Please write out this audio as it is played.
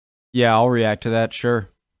Yeah, I'll react to that, sure.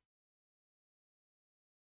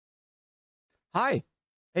 Hi.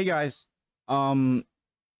 Hey guys. Soccer,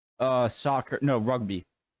 no, rugby.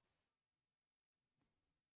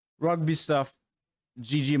 Rugby stuff.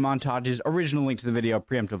 GG montages. Original link to the video,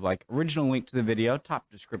 preemptive like. Original link to the video, top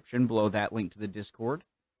description, below that link to the Discord.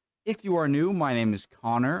 If you are new, my name is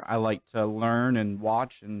Connor. I like to learn and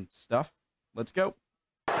watch and stuff. Let's go.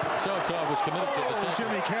 Selkov was committed to the tackle.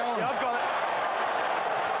 Jimmy Cowan. Yeah, I've got it.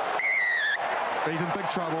 He's in big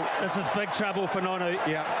trouble. This is big trouble for Nonu.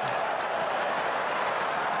 Yeah.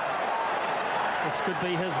 This could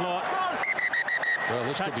be his lot. Well,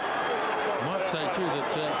 this could be. I might say too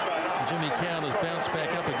that Jimmy Cowan has bounced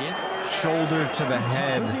back up again. Shoulder to the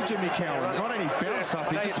head. Tough, Jimmy Cowan. Not only bounced up,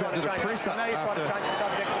 he just wanted to press up after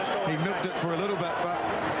he milked it for a little bit. But,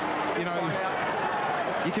 you know,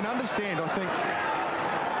 you can understand, I think.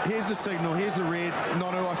 Here's the signal. Here's the red.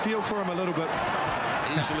 Nonu, I feel for him a little bit.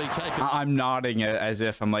 Easily taken. I'm nodding as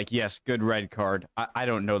if I'm like, yes, good red card. I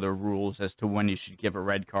don't know the rules as to when you should give a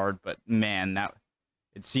red card, but man,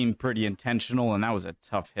 it seemed pretty intentional, and that was a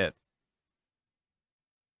tough hit.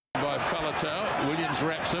 By Falatau, Williams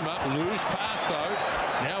wraps him up, loose pass though.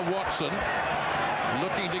 Now Watson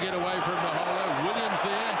looking to get away from Maholo. Williams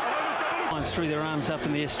there. Threw their arms up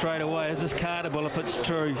in the air straight away. Is this cardable if it's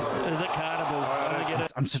true? Is it cardable?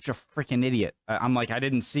 I'm such a freaking idiot. I'm like, I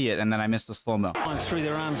didn't see it, and then I missed the slow-mo. Threw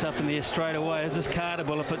their arms up in the air straight away. Is this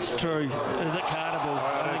cardable if it's true? Is it cardable?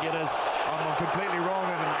 I think it is. I'm completely wrong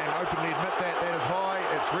and openly admit that. That is high.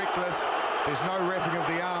 It's reckless. There's no wrapping of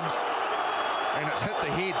the arms. And it's hit the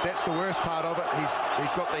head. That's the worst part of it. He's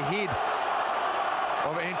got the head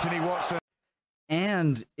of Anthony Watson.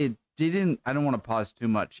 And it didn't, I don't want to pause too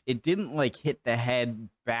much. It didn't like hit the head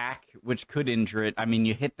back, which could injure it. I mean,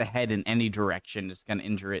 you hit the head in any direction, it's going to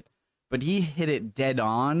injure it. But he hit it dead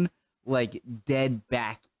on, like dead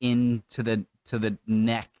back into the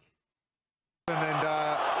neck. And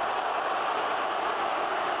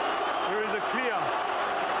there is a clear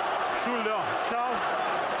shoulder charge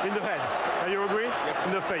in the head. Are you agree? Yep.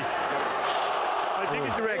 In the face. I think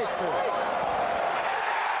it's direct.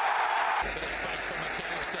 Bit of space for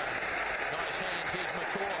McAllister. Nice hands. Here's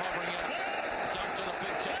McCaw hovering out. Dumped in a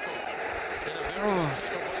big tackle. In a very good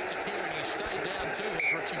tackle by Takiri. He stayed down too,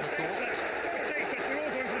 has Richie McCaw. We're all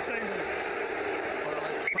going for the same way. well,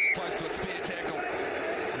 that's pretty close to a spear tackle.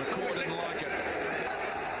 McCaw didn't like it.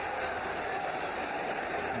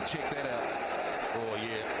 And check that out. Oh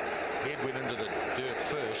yeah. Head went into the dirt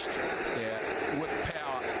first. Yeah, with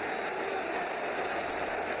power.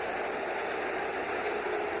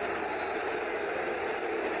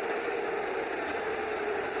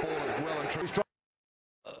 He's trying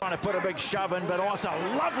to put a big shove in, but oh, it's a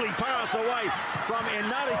lovely pass away from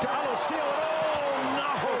Enari to Alosio. Oh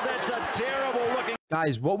no, that's a terrible looking.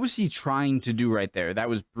 Guys, what was he trying to do right there? That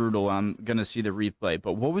was brutal. I'm going to see the replay.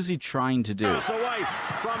 But what was he trying to do? Pass away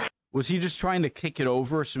from Was he just trying to kick it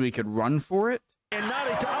over so he could run for it?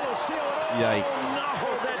 Enari to Alosio. Oh Yikes. no,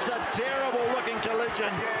 that's a terrible looking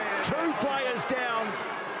collision. Two players down.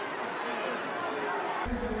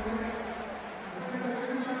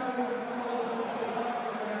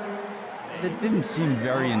 It didn't seem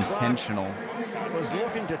very intentional. Was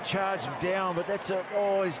looking to charge him down, but that's a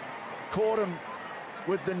he's caught him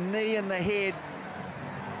with the knee in the head.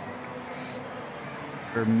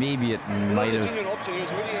 Or maybe it might have.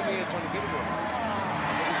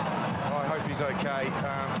 I hope he's okay.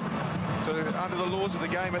 So under the laws of the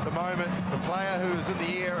game at the moment, the player who is in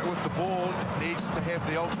the air with the ball needs to have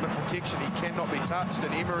the ultimate protection. He cannot be touched.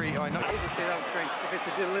 And Emery, I know. Easy to see that on screen. If it's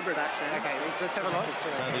a deliberate action, okay, let's have a look.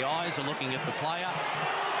 So the eyes are looking at the player.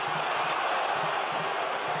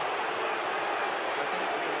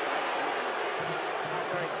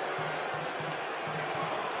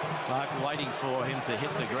 Clark waiting for him to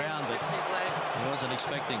hit the ground, but he wasn't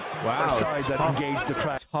expecting. Wow, Sides that engage the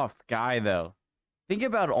crowd. tough guy, though. Think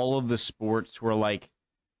about all of the sports where, like,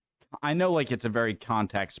 I know, like, it's a very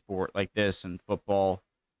contact sport like this and football.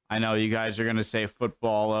 I know you guys are going to say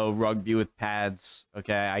football, oh, rugby with pads.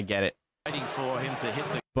 Okay, I get it. Waiting for him to hit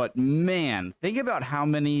the. But, man, think about how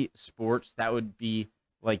many sports that would be,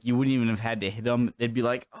 like, you wouldn't even have had to hit them. They'd be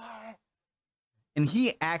like, oh. And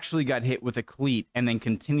he actually got hit with a cleat and then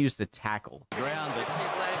continues to tackle. Ground, but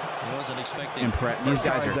he wasn't expecting. These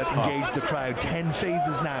guys are that tough. engage the crowd. 10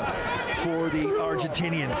 phases now for the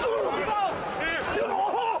Argentinians.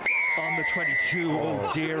 On the 22.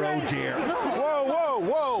 Oh dear, oh dear. Whoa, whoa,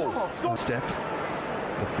 whoa. Step.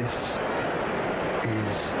 But this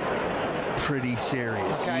is pretty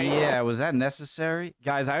serious. Yeah, was that necessary?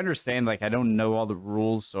 Guys, I understand, like, I don't know all the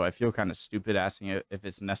rules, so I feel kind of stupid asking if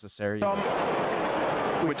it's necessary.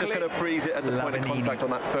 We're just going to freeze it at the point of contact on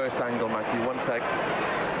that first angle, Matthew. 1 sec.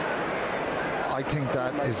 I think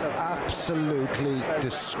that is absolutely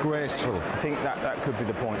disgraceful. I think that could be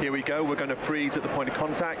the point. Here we go. We're going to freeze at the point of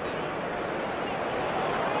contact.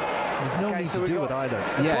 There's no need to do it either.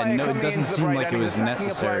 Yeah, no, it doesn't seem like it was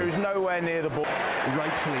necessary. Who's nowhere near the ball.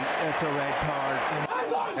 Rightfully, it's a red card.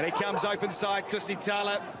 And he comes open side, Tussi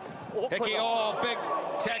Tala. Hickey, big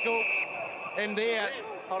tackle in there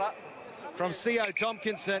from C.O.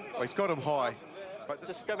 Tompkinson. Well, he's got him high. But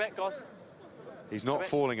just go back, guys. He's not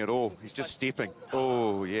falling at all. He's just stepping.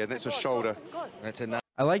 Oh, yeah, that's a shoulder. That's enough.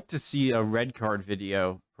 I like to see a red card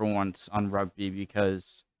video for once on rugby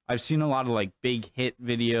because I've seen a lot of like big hit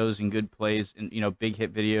videos and good plays and, you know, big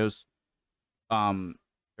hit videos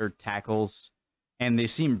or tackles, and they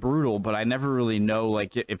seem brutal, but I never really know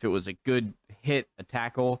like if it was a good hit, a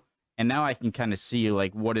tackle. And now I can kind of see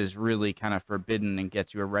like what is really kind of forbidden and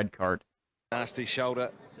gets you a red card. Nasty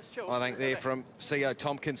shoulder, I think, there from C.O.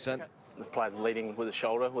 Tompkinson. The player's leading with the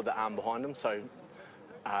shoulder, with the arm behind him, so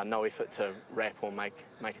no effort to wrap or make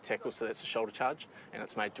a tackle, so that's a shoulder charge, and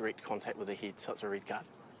it's made direct contact with the head, so it's a red card.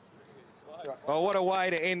 Well, what a way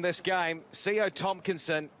to end this game. C.O.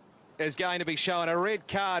 Tompkinson is going to be shown a red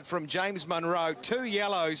card from James Munro. 2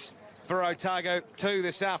 yellows for Otago 2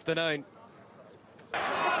 this afternoon.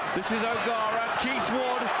 This is O'Gara, Keith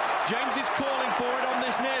Ward. James is calling for it on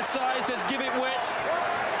this near side, says give it width.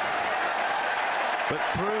 But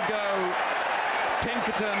through go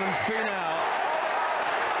Pinkerton and Finau.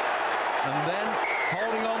 And then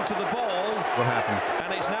holding on to the ball. What happened?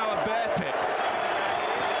 And it's now a bear pit.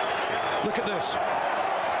 Look at this.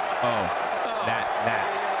 Oh, that.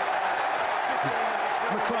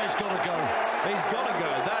 McRae's got to go. He's got to go.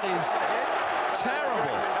 That is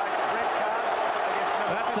terrible.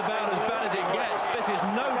 That's about as bad as it gets. This is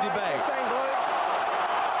no debate.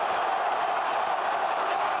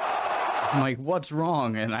 I'm like, what's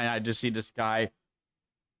wrong? And I just see this guy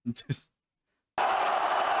just...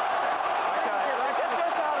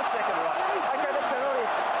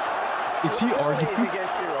 Is he arguing? It's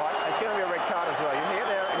against you, right? It's going to be a red card as well. You hit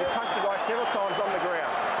there and you punch the guy several times on the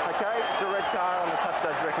ground. Okay? It's a red card on the touch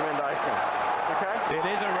judge recommendation. Okay? It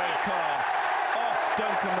is a red card. Off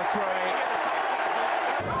Duncan McRae.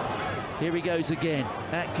 Here he goes again.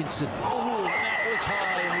 Atkinson. Oh, that was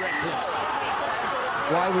high and reckless.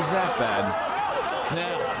 Why was that bad?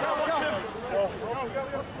 Now,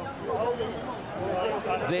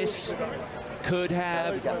 this could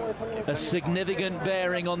have a significant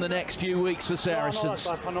bearing on the next few weeks for Saracens.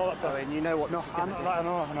 You know what?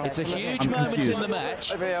 It's a huge moment in the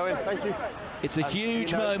match. Thank you. It's a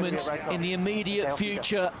huge moment in the immediate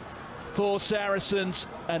future for Saracens,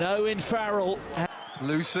 and Owen Farrell.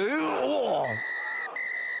 Lusu. Oh,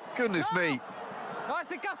 goodness me.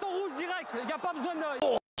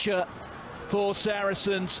 For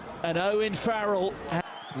Saracens, and Owen Farrell.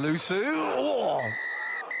 Lusu. Oh,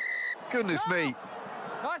 goodness me.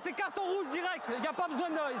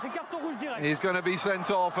 He's going to be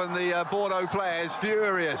sent off, and the Bordeaux player is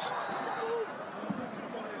furious.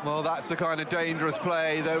 Well, that's the kind of dangerous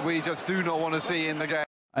play that we just do not want to see in the game.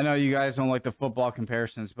 I know you guys don't like the football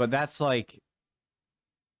comparisons, but that's like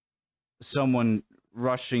someone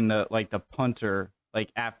rushing the punter,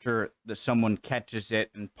 like after someone catches it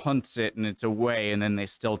and punts it and it's away, and then they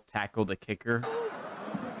still tackle the kicker.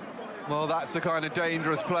 Well, that's the kind of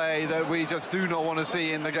dangerous play that we just do not want to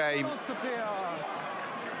see in the game.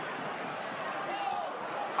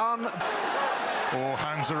 Oh,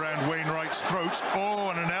 hands around Wainwright's throat. Oh,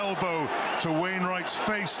 and an elbow to Wainwright's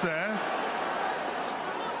face there.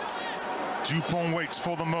 Dupont waits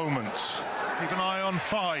for the moment. Keep an eye on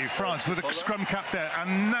 5, France with a scrum cap there,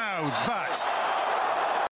 and now that.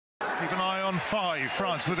 Keep an eye on 5,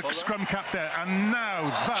 France with a scrum cap there, and now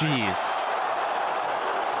that. Jeez.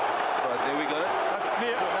 Right, there we go. That's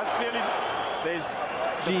clear. That's clearly. There's.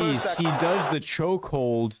 Jeez, he does the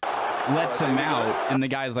chokehold, lets him out, and the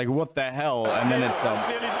guy's like, "What the hell?" And then it's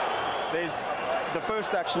clearly. There's the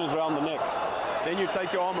first action is around the neck. Then you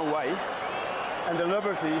take your arm away, and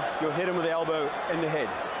deliberately you hit him with the elbow in the head.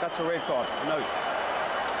 That's a red card. No.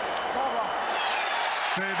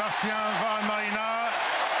 Sébastien Valmaina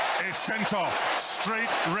is sent off. Straight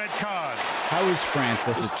red card. How is France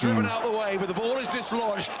as a team? Driven out the way, but the ball is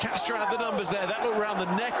dislodged. Castro had the numbers there. That looked around the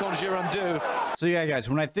neck on Girondou. So yeah, guys,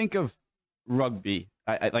 when I think of rugby,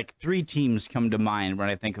 I like 3 teams come to mind when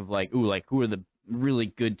I think of like who are the really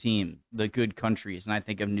good team, the good countries, and I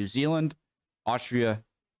think of New Zealand, Australia,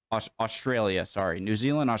 New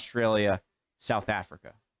Zealand, Australia, South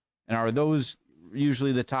Africa. And are those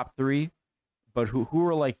usually the top 3? But who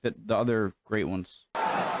are like the other great ones?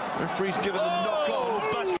 Referee's given the knock on.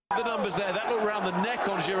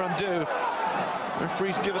 Girondou.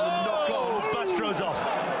 Referee's given the knock on. Bastereau's off.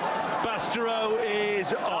 Bastereau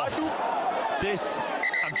is off. This,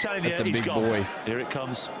 I'm telling you, he's gone. Boy. Here it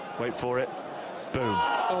comes. Wait for it. Boom.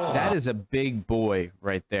 Oh. That is a big boy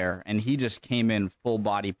right there, and he just came in full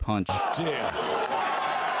body punch. Dear.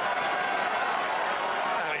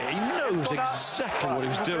 He knows exactly what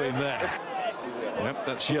he's doing there. Yep,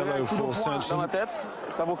 that's yellow for Sanson. And no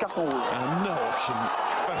option.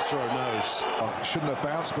 Bastereau knows. Oh, it shouldn't have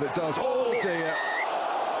bounced, but it does. Oh dear.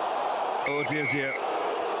 Oh dear, dear.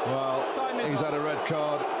 Well, he's had a red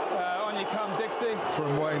card. On you come, Dixie.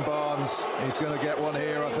 From Wayne Barnes. He's going to get one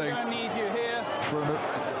here, I think. I need you here. From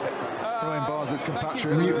Wayne Barnes, it's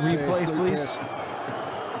compatriot. Replay, please.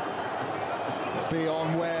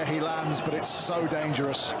 Beyond where he lands, but it's so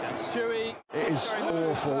dangerous. Stewie. It is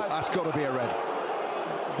awful. That's got to be a red.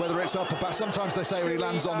 Whether it's upper back, sometimes they say when he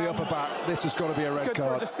lands on the upper back, this has got to be a red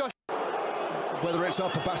card. Whether it's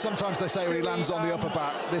upper back, sometimes they say when he lands on the upper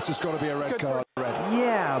back, this has got to be a red card. Red.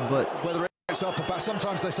 Yeah, but whether it's upper back,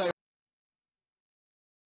 sometimes they say.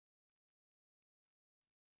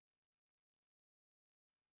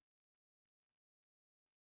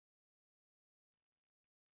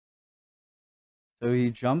 So he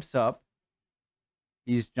jumps up.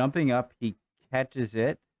 He's jumping up. He catches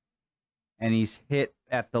it. And he's hit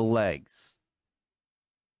at the legs.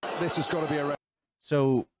 This has got to be a red.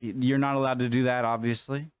 So you're not allowed to do that,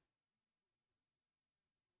 obviously.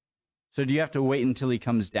 So do you have to wait until he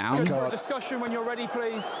comes down? Good for a discussion when you're ready,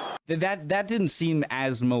 please. That didn't seem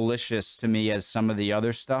as malicious to me as some of the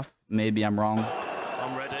other stuff. Maybe I'm wrong.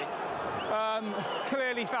 I'm ready.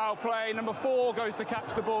 Clearly foul play. Number 4 goes to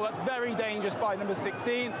catch the ball. That's very dangerous by number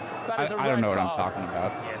 16. That is a red card. I don't know what I'm talking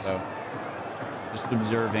about. Yes. So just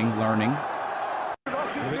observing, learning.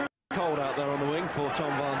 Cold out there on the wing for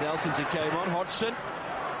Tom Vandel since he came on. Hodgson.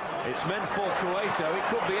 It's meant for Cueto. It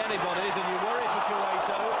could be anybody's, and you worry for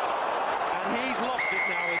Cueto. And he's lost it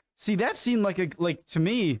now. See, that seemed like to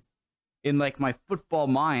me, in like my football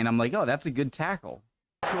mind, I'm like, oh, that's a good tackle.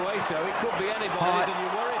 Cueto. It could be anybody's, and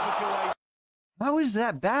you worry for Cueto. How is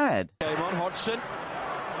that bad? Came on Hodgson.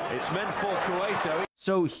 It's meant for Cueto.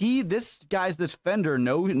 So this guy's the defender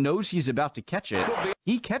knows he's about to catch it.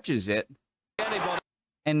 He catches it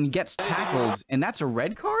and gets tackled, and that's a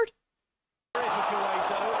red card?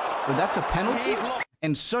 Or that's a penalty?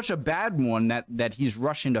 And such a bad one that he's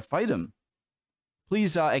rushing to fight him.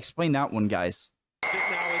 Please explain that one, guys. Now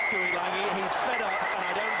with Tui Langi. He's fed up, and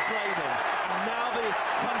I don't blame him. And now the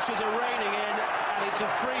punches are raining in, and it's a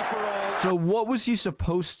free-for-all. So what was he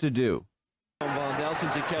supposed to do? Vandel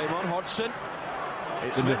since he came on. Hodgson.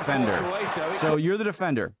 It's the defender. So you're the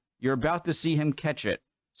defender. You're about to see him catch it.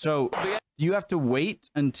 So do you have to wait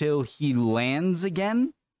until he lands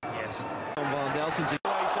again? Yes. Vandel since he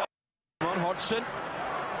came on. Hodgson.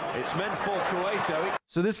 It's meant for Cueto.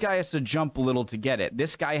 So this guy has to jump a little to get it.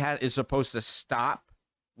 This guy is supposed to stop,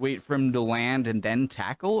 wait for him to land, and then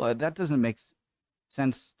tackle? That doesn't make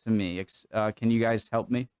sense to me. Can you guys help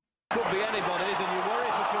me? Could be anybody's, and you worry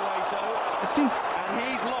for Cueto. It seems... And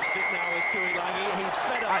he's lost it now with Tui Langi. He's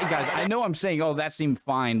fed up. Guys, I know I'm saying, oh, that seemed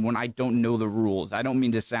fine when I don't know the rules. I don't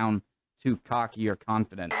mean to sound too cocky or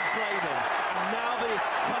confident. And now the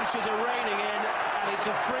punches are raining in, and it's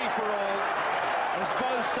a free-for-all as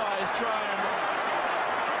both sides try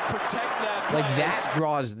and protect their players. Like, that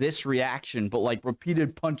draws this reaction, but, like,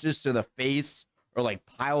 repeated punches to the face or, like,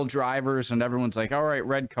 pile drivers, and everyone's like, all right,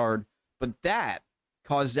 red card. But that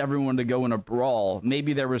caused everyone to go in a brawl.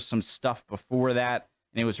 Maybe there was some stuff before that,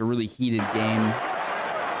 and it was a really heated game.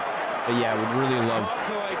 But yeah, I would really love...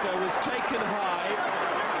 Cueto was taken high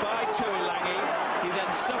by Tui Langi. He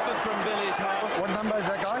then suffered from Billy's heart. What number is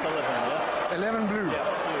that guy? 11, yeah. 11 blue. Yeah,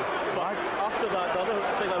 blue. Right. After that, the other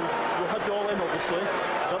thing, we had the all in, obviously.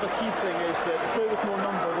 The other key thing is that through with no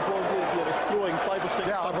number, the ball here is throwing 5 or 6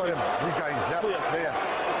 Yeah, I've got him. He's going. Yeah.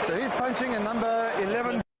 So he's punching in number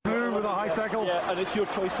 11 blue with a high tackle. Yeah, and it's your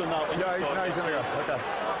choice on that one. Yeah, he's going to go. Okay.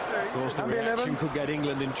 Of course, the reaction could get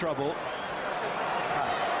England in trouble.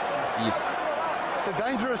 It's a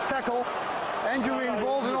dangerous tackle, and you were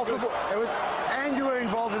involved in off the ball. And you were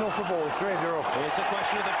involved in off the ball. It's red, you're off. It's a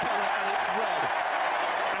question of the colour, and it's red,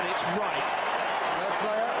 and it's right. That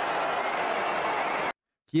player.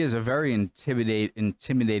 He has a very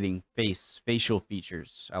intimidating facial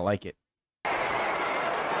features. I like it.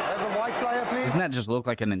 Have the white player, please. Doesn't that just look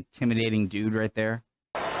like an intimidating dude right there?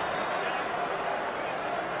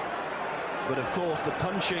 But of course, the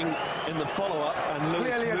punching in the follow-up, and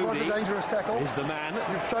Lewis Clearly it was a dangerous tackle. Is the man.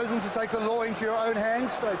 You've chosen to take the law into your own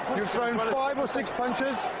hands. You've thrown 5 or 6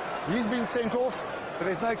 punches. He's been sent off, but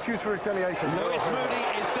there's no excuse for retaliation. Lewis Moody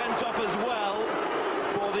is sent off as well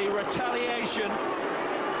retaliation.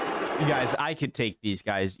 You guys, I could take these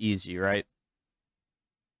guys easy, right?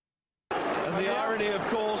 And the irony, of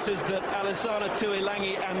course, is that Alessandro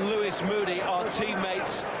Tuilangi and Lewis Moody are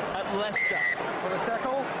teammates at Leicester. For the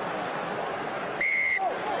tackle.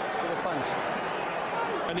 For the punch.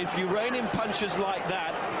 And if you rein in punches like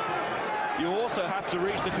that, you also have to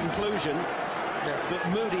reach the conclusion that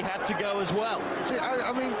Moody had to go as well. See,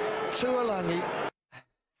 I mean, Tuilangi.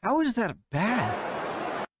 How is that bad?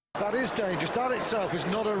 That is dangerous. That itself is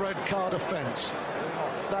not a red card offence.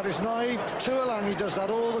 That is naive. Tuilangi does that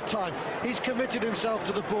all the time. He's committed himself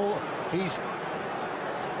to the ball. He's...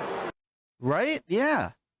 Right?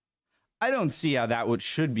 Yeah. I don't see how that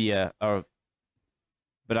should be a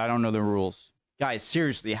but I don't know the rules. Guys,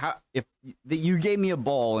 seriously, how if you gave me a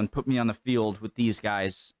ball and put me on the field with these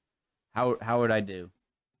guys, how would I do?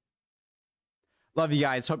 Love you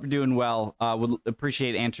guys. Hope you're doing well. Would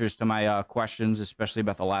appreciate answers to my questions, especially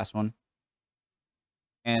about the last one.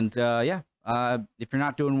 And yeah, if you're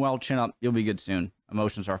not doing well, chin up. You'll be good soon.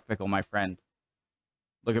 Emotions are fickle, my friend.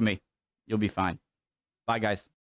 Look at me. You'll be fine. Bye, guys.